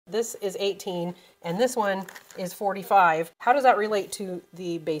this is 18, and this one is 45. How does that relate to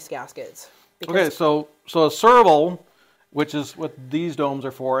the base gaskets? Because okay, so a serval, which is what these domes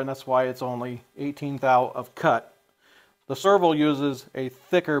are for, and that's why it's only 18 thou of cut. The serval uses a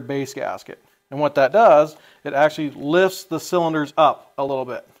thicker base gasket. And what that does, it actually lifts the cylinders up a little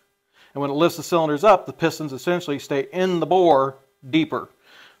bit. And when it lifts the cylinders up, the pistons essentially stay in the bore deeper.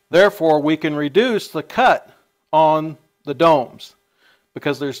 Therefore, we can reduce the cut on the domes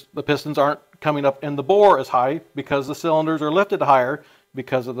because the pistons aren't coming up in the bore as high because the cylinders are lifted higher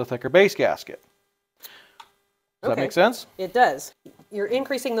because of the thicker base gasket. Does that make sense? It does. You're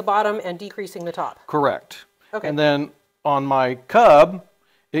increasing the bottom and decreasing the top. Correct. Okay. And then on my Cub,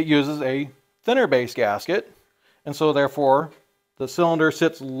 it uses a thinner base gasket, and so therefore the cylinder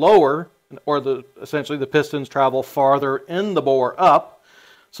sits lower, or essentially the pistons travel farther in the bore up,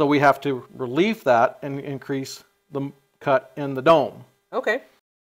 so we have to relieve that and increase the cut in the dome. Okay.